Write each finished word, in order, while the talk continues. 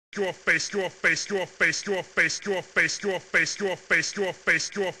Your face, your face, your face, your face, your face, your face, your face, your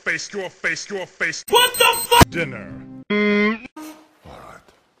face, your face, your face, your face. What the fuck? Dinner. Alright.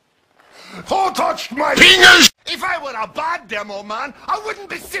 Who touched my fingers? If I were a bad demo man, I wouldn't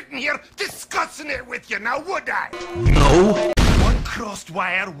be sitting here discussing it with you now, would I? No. One crossed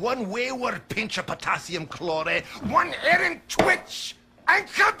wire, one wayward pinch of potassium chloride, one errant twitch, and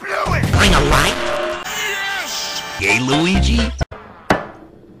kablooey! Bring a light? Yes! Yay, Luigi?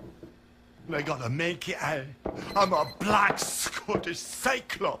 I gotta make it out. I'm a black Scottish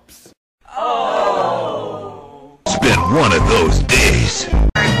cyclops. It's been one of those days.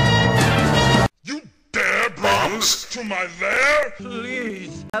 You dare bombs to my lair?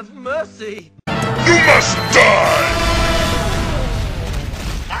 Please, have mercy. You must die!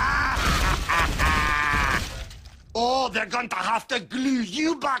 Oh, they're going to have to glue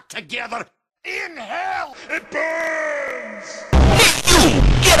you back together in hell! It burns! You!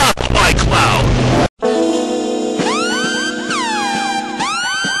 Get off my cloud!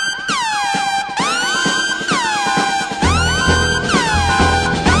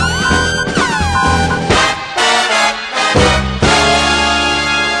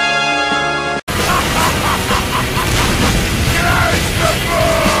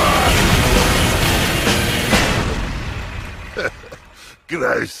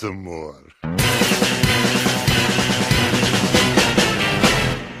 Grouse some more.